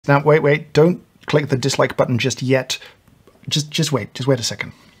Now, wait, don't click the dislike button just yet. Just wait a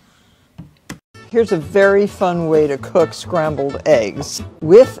second. Here's a very fun way to cook scrambled eggs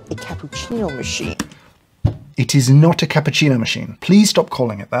with a cappuccino machine. It is not a cappuccino machine. Please stop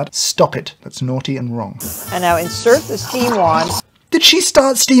calling it that. Stop it. That's naughty and wrong. And now insert the steam wand. Did she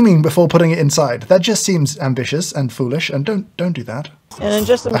start steaming before putting it inside? That just seems ambitious and foolish, and don't do that. And in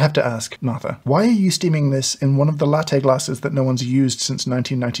just I have to ask, Martha, why are you steaming this in one of the latte glasses that no one's used since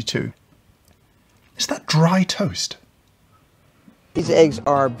 1992? Is that dry toast? These eggs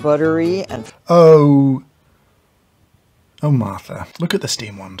are buttery and... Oh, Martha, look at the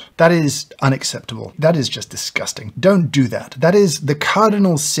steam wand. That is unacceptable. That is just disgusting. Don't do that. That is the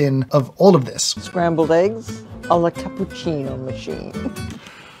cardinal sin of all of this. Scrambled eggs a la cappuccino machine.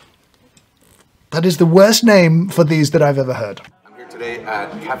 That is the worst name for these that I've ever heard. I'm here today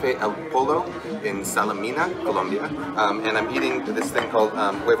at Cafe El Polo in Salamina, Colombia, and I'm eating this thing called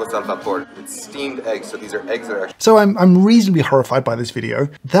huevos al vapor. It's steamed eggs, so these are eggs that are actually... So I'm reasonably horrified by this video.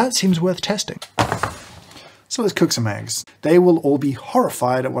 That seems worth testing. So let's cook some eggs. They will all be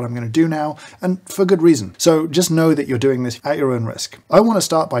horrified at what I'm going to do now, and for good reason. So just know that you're doing this at your own risk. I want to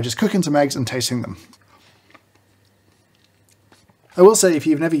start by just cooking some eggs and tasting them. I will say, if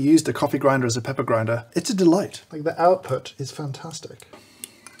you've never used a coffee grinder as a pepper grinder, it's a delight. Like, the output is fantastic.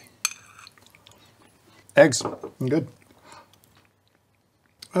 Eggs, good.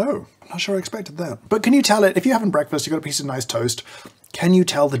 Oh, not sure I expected that. But can you tell it, if you're having breakfast, you've got a piece of nice toast, can you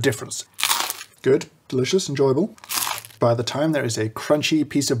tell the difference? Good, delicious, enjoyable. By the time there is a crunchy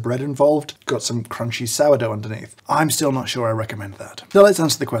piece of bread involved, got some crunchy sourdough underneath. I'm still not sure I recommend that. Now let's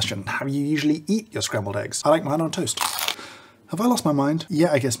answer the question, how do you usually eat your scrambled eggs? I like mine on toast. Have I lost my mind?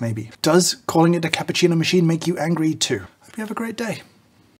 Yeah, I guess maybe. Does calling it a cappuccino machine make you angry too? Hope you have a great day.